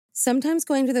Sometimes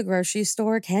going to the grocery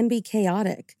store can be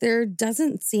chaotic. There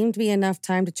doesn't seem to be enough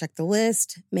time to check the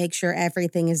list, make sure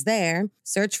everything is there,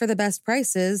 search for the best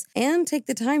prices, and take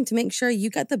the time to make sure you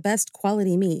get the best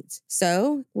quality meat.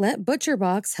 So, let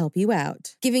ButcherBox help you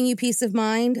out. Giving you peace of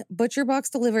mind, ButcherBox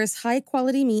delivers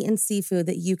high-quality meat and seafood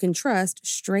that you can trust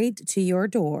straight to your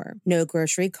door. No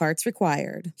grocery carts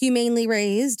required. Humanely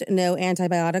raised, no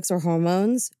antibiotics or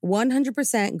hormones,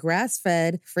 100%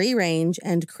 grass-fed, free-range,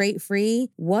 and crate-free.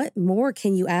 What more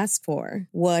can you ask for?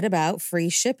 What about free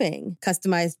shipping,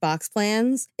 customized box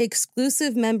plans,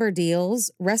 exclusive member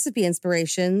deals, recipe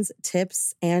inspirations,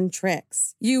 tips, and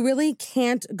tricks? You really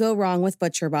can't go wrong with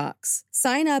ButcherBox.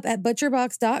 Sign up at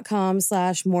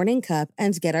butcherbox.com/morningcup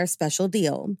and get our special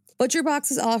deal. ButcherBox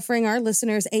is offering our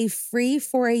listeners a free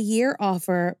for-a-year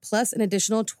offer plus an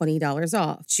additional $20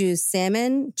 off. Choose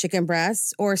salmon, chicken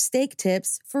breasts, or steak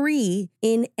tips free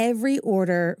in every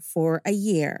order for a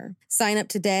year. Sign up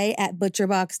today at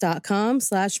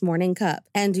butcherbox.com/morningcup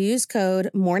and use code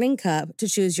morningcup to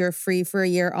choose your free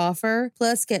for-a-year offer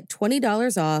plus get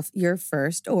 $20 off your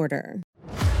first order.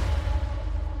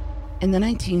 In the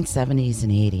 1970s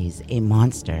and 80s, a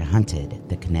monster hunted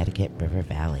the Connecticut River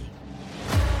Valley.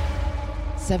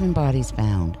 7 bodies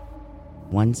found,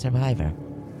 1 survivor,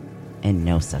 and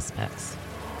no suspects.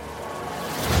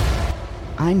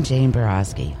 I'm Jane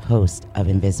Borowski, host of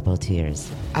Invisible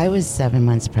Tears. I was 7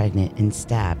 months pregnant and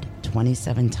stabbed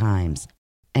 27 times,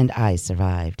 and I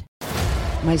survived.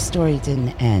 My story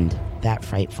didn't end that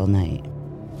frightful night.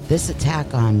 This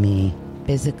attack on me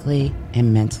physically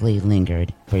and mentally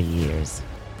lingered for years.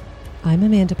 I'm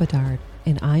Amanda Bedard,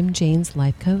 and I'm Jane's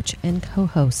life coach and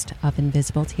co-host of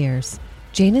Invisible Tears.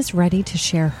 Jane is ready to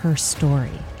share her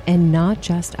story, and not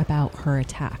just about her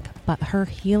attack, but her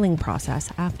healing process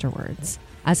afterwards.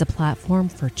 As a platform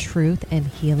for truth and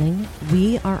healing,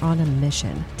 we are on a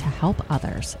mission to help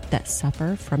others that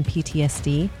suffer from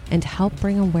PTSD and help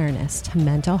bring awareness to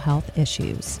mental health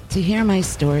issues. To hear my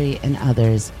story and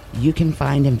others, you can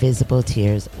find Invisible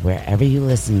Tears wherever you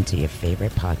listen to your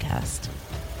favorite podcast.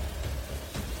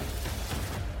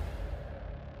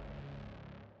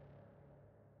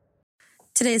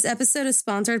 Today's episode is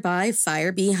sponsored by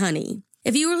Fire Bee Honey.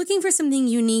 If you are looking for something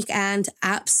unique and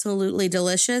absolutely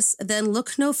delicious, then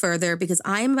look no further because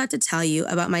I am about to tell you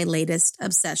about my latest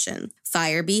obsession,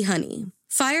 Fire Bee Honey.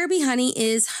 Fire Bee Honey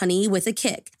is honey with a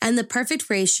kick and the perfect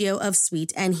ratio of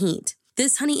sweet and heat.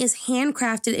 This honey is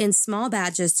handcrafted in small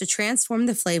batches to transform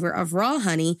the flavor of raw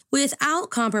honey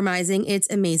without compromising its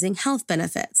amazing health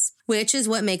benefits, which is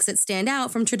what makes it stand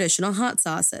out from traditional hot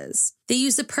sauces. They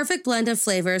use the perfect blend of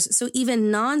flavors so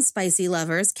even non-spicy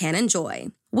lovers can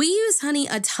enjoy. We use honey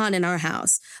a ton in our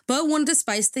house, but wanted to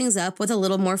spice things up with a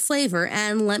little more flavor,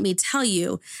 and let me tell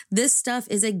you, this stuff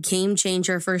is a game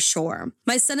changer for sure.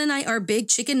 My son and I are big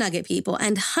chicken nugget people,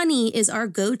 and honey is our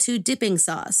go-to dipping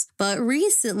sauce. But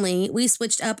recently, we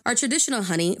switched up our traditional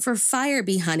honey for Fire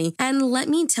Bee Honey, and let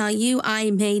me tell you,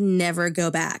 I may never go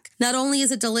back. Not only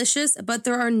is it delicious, but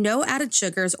there are no added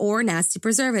sugars or nasty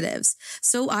preservatives,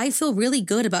 so I feel really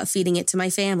good about feeding it to my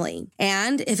family.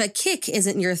 And if a kick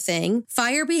isn't your thing,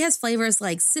 Fire Bee has flavors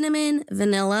like cinnamon,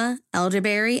 vanilla,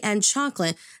 elderberry, and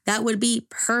chocolate that would be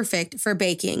perfect for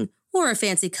baking or a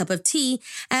fancy cup of tea,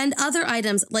 and other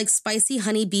items like spicy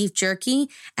honey beef jerky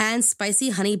and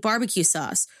spicy honey barbecue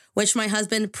sauce, which my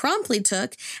husband promptly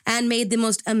took and made the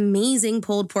most amazing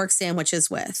pulled pork sandwiches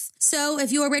with. So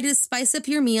if you are ready to spice up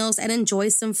your meals and enjoy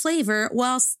some flavor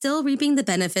while still reaping the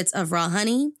benefits of raw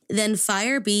honey, then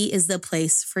Fire Bee is the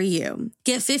place for you.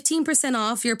 Get 15%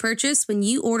 off your purchase when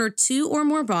you order 2 or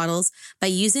more bottles by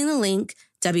using the link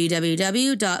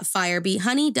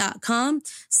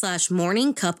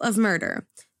www.firebeehoney.com/morningcupofmurder.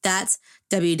 That's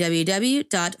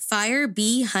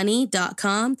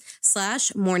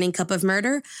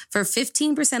www.firebeehoney.com/morningcupofmurder for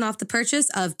 15% off the purchase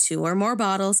of 2 or more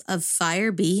bottles of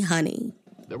Fire Bee Honey.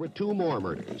 There were 2 more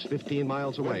murders 15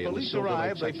 miles away. When police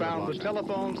arrived, they found the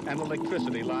telephones and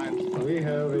electricity lines. We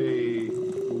have a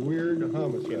weird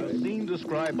homicide. A scene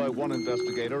described by one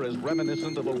investigator as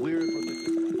reminiscent of a weird...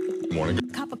 Morning.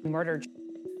 Cup of murder.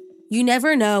 You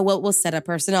never know what will set a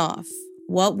person off.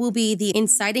 What will be the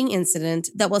inciting incident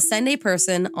that will send a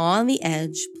person on the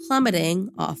edge, plummeting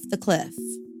off the cliff?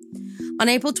 On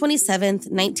April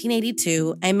 27th,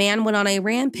 1982, a man went on a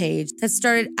rampage that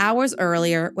started hours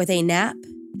earlier with a nap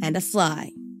and a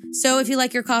fly. So if you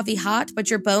like your coffee hot but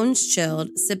your bones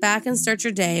chilled, sit back and start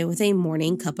your day with a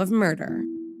morning cup of murder.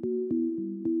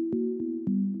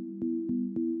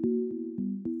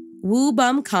 Woo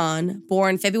Bum Khan,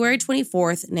 born February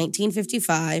 24th,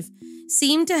 1955,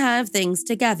 seemed to have things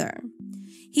together.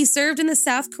 He served in the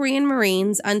South Korean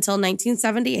Marines until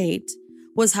 1978,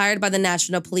 was hired by the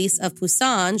National Police of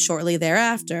Busan shortly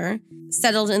thereafter,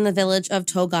 settled in the village of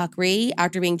Togakri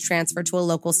after being transferred to a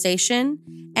local station,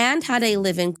 and had a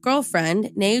live-in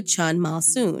girlfriend named Chun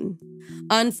Mal-soon.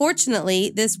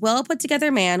 Unfortunately, this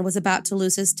well-put-together man was about to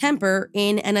lose his temper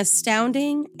in an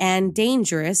astounding and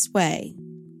dangerous way.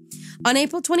 On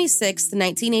April 26,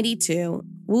 1982,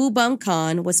 Woo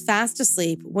Bum-kan was fast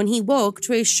asleep when he woke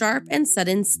to a sharp and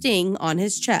sudden sting on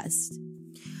his chest.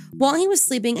 While he was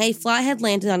sleeping, a fly had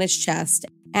landed on his chest,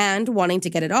 and wanting to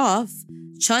get it off,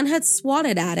 Chun had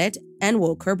swatted at it and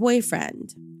woke her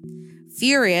boyfriend.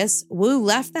 Furious, Woo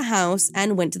left the house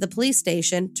and went to the police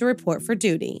station to report for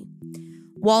duty.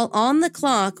 While on the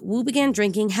clock, Woo began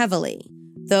drinking heavily,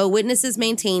 though witnesses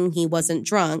maintain he wasn't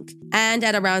drunk, and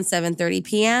at around 7:30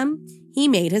 p.m., he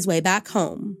made his way back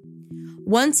home.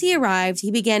 Once he arrived,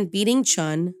 he began beating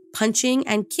Chun, punching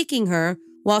and kicking her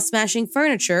while smashing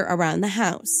furniture around the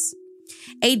house.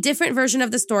 A different version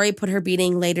of the story put her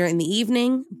beating later in the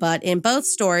evening, but in both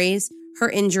stories, her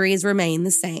injuries remain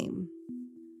the same.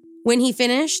 When he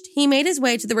finished, he made his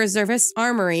way to the reservist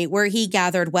armory where he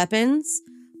gathered weapons,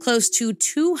 close to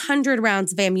 200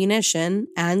 rounds of ammunition,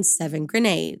 and 7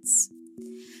 grenades.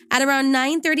 At around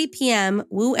 9:30 p.m.,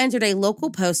 Woo entered a local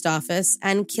post office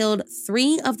and killed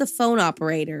 3 of the phone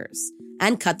operators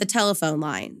and cut the telephone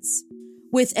lines.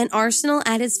 With an arsenal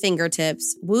at his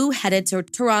fingertips, Woo headed to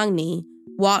Torangni,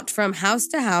 walked from house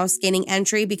to house, gaining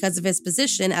entry because of his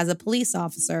position as a police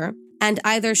officer, and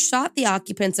either shot the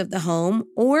occupants of the home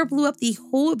or blew up the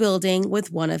whole building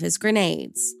with one of his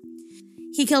grenades.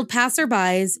 He killed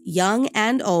passerbys, young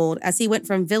and old, as he went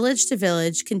from village to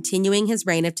village, continuing his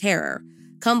reign of terror,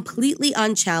 completely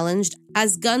unchallenged,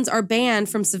 as guns are banned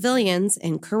from civilians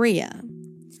in Korea.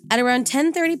 At around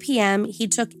 10:30 p.m., he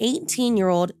took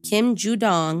 18-year-old Kim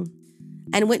Ju-dong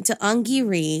and went to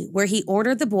Eunggi-ri, where he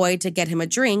ordered the boy to get him a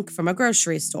drink from a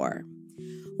grocery store.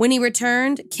 When he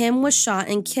returned, Kim was shot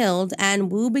and killed,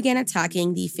 and Woo began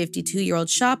attacking the 52-year-old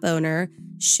shop owner,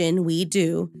 Shin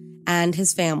Wee-do, and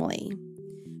his family.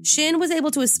 Shin was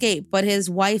able to escape, but his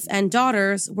wife and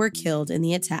daughters were killed in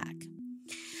the attack.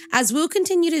 As Woo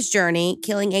continued his journey,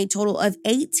 killing a total of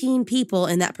 18 people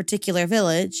in that particular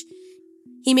village,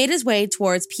 he made his way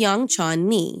towards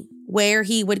Pyeongchon-ni, where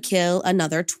he would kill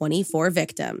another 24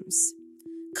 victims.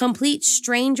 Complete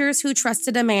strangers who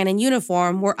trusted a man in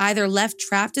uniform were either left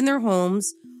trapped in their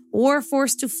homes or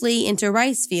forced to flee into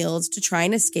rice fields to try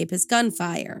and escape his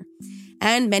gunfire,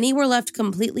 and many were left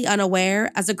completely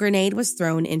unaware as a grenade was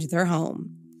thrown into their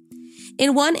home.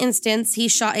 In one instance, he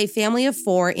shot a family of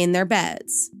 4 in their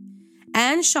beds,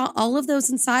 and shot all of those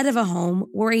inside of a home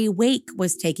where a wake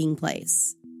was taking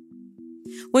place.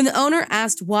 When the owner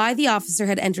asked why the officer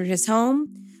had entered his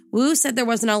home, Woo said there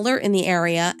was an alert in the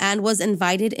area and was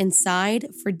invited inside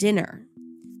for dinner.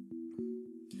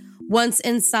 Once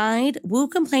inside, Woo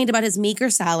complained about his meager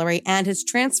salary and his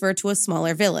transfer to a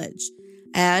smaller village,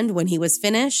 and when he was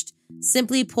finished,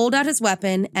 simply pulled out his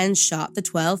weapon and shot the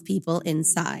 12 people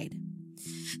inside.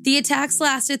 The attacks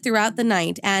lasted throughout the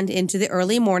night and into the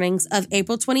early mornings of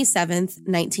April 27,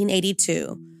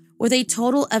 1982, with a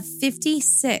total of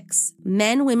 56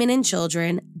 men, women, and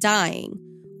children dying,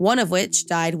 one of which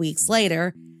died weeks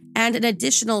later, and an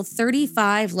additional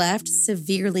 35 left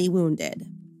severely wounded.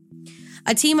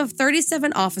 A team of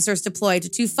 37 officers deployed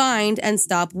to find and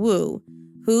stop Woo,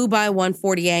 who by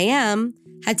 1:40 a.m.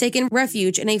 had taken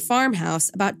refuge in a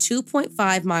farmhouse about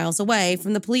 2.5 miles away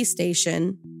from the police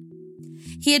station.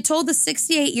 He had told the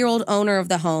 68-year-old owner of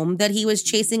the home that he was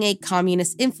chasing a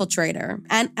communist infiltrator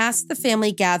and asked the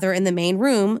family gather in the main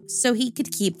room so he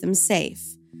could keep them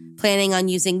safe, planning on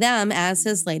using them as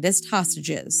his latest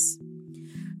hostages.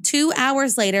 2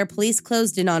 hours later, police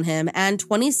closed in on him, and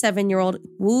 27-year-old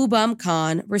Woo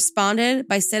Bum-kan responded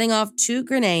by setting off 2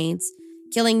 grenades,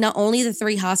 killing not only the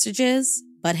 3 hostages,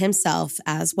 but himself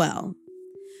as well.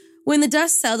 When the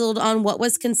dust settled on what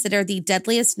was considered the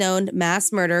deadliest known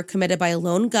mass murder committed by a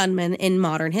lone gunman in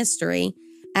modern history,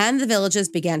 and the villages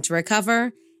began to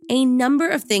recover, a number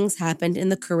of things happened in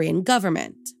the Korean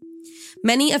government.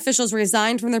 Many officials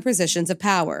resigned from their positions of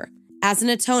power. As an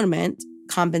atonement,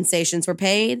 compensations were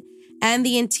paid, and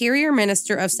the Interior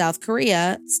Minister of South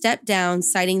Korea stepped down,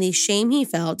 citing the shame he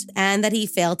felt and that he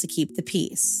failed to keep the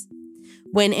peace.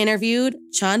 When interviewed,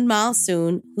 Chun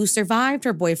Mal-soon, who survived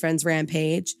her boyfriend's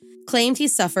rampage, claimed he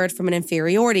suffered from an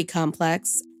inferiority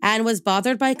complex and was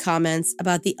bothered by comments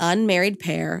about the unmarried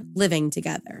pair living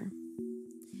together.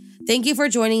 Thank you for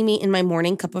joining me in my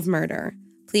morning cup of murder.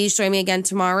 Please join me again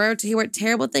tomorrow to hear what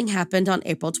terrible thing happened on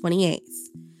April 28th.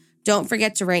 Don't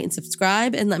forget to rate and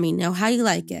subscribe and let me know how you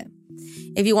like it.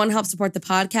 If you want to help support the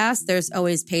podcast, there's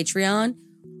always Patreon,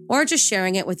 or just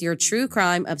sharing it with your true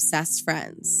crime obsessed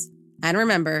friends. And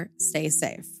remember, stay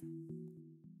safe.